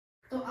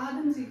बाद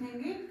हम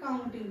सीखेंगे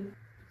काउंटिंग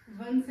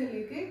 1 से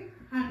लेके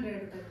 100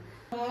 तक।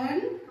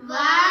 1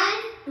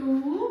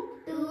 2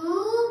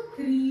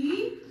 3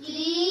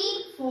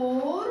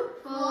 4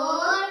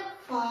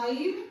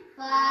 5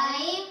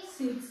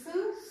 6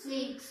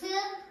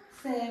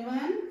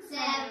 7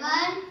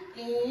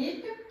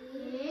 8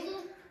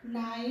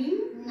 9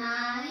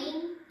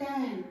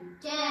 10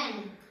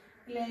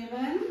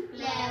 11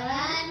 12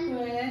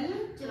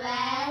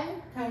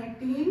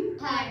 13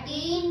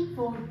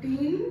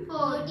 14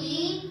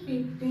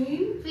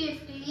 15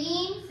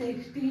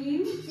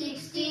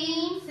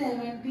 16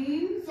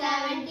 17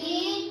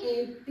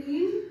 18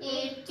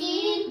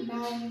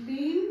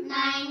 19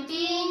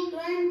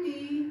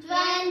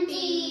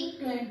 20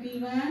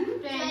 21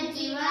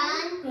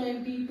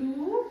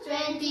 22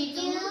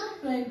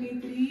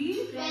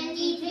 23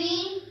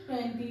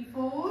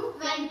 24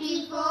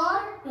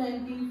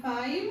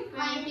 25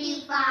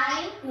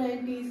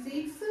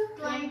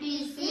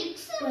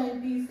 26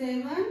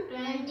 27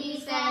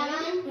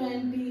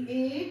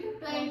 28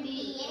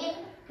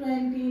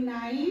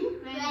 29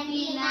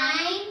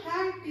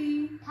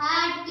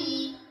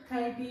 30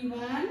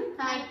 31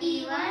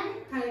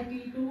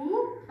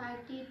 32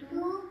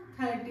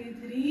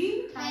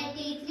 33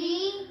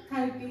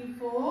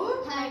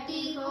 34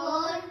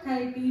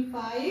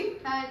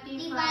 35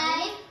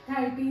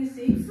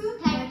 36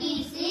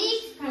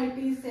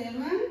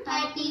 37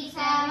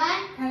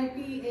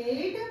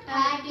 38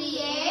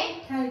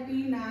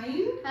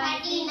 39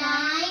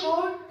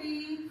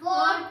 40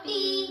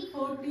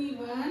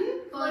 41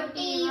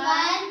 42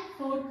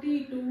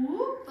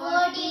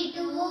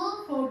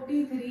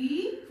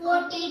 43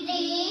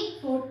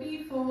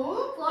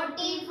 44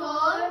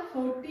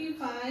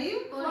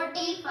 45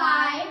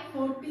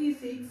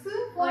 46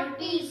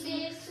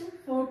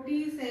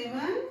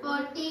 47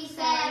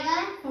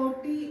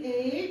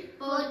 48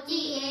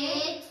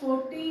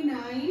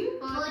 49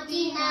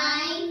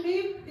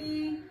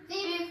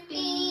 50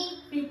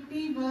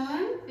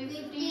 51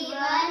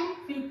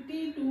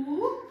 52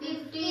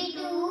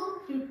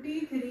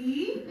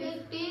 53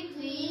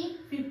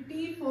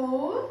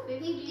 54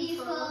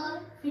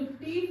 55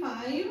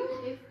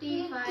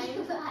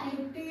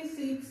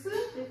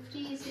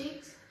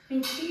 56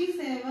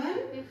 57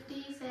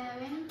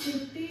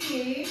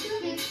 58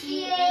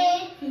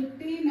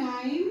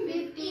 59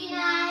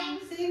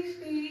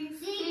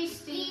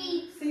 60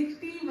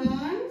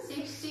 61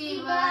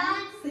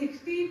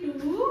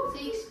 62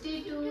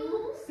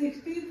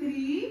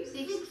 63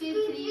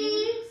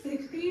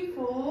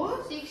 64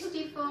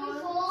 65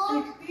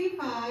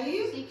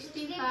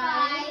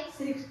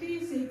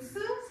 66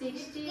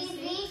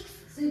 67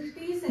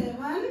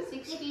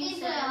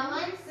 68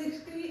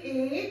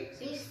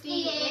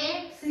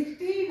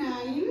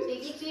 69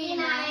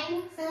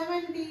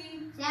 70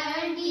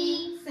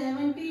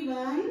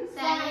 71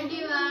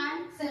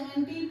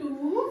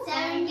 72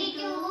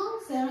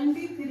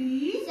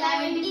 73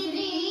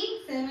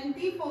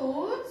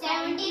 74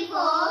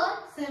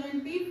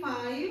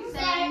 75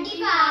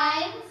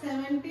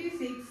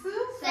 76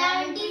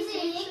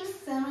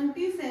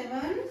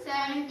 77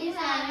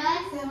 78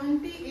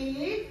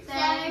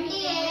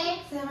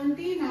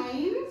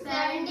 79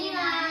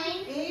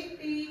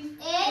 80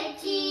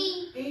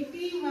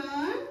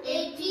 81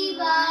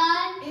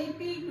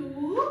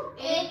 82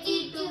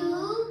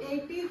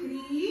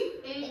 83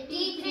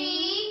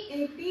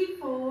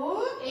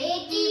 84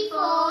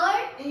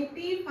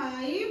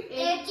 85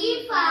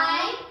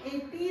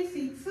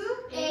 86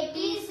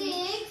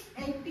 87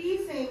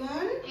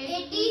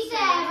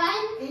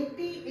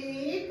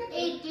 88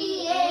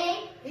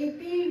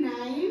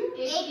 89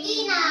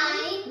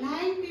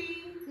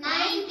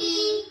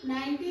 90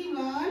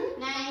 91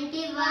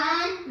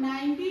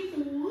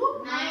 92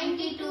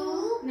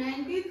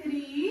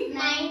 93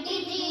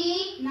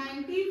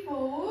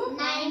 94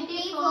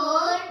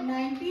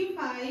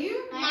 95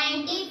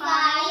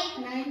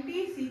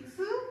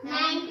 96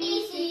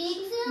 97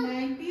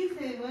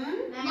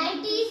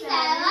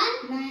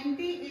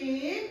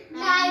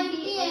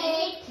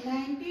 98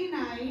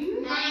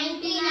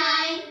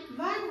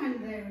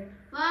 99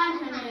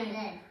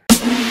 100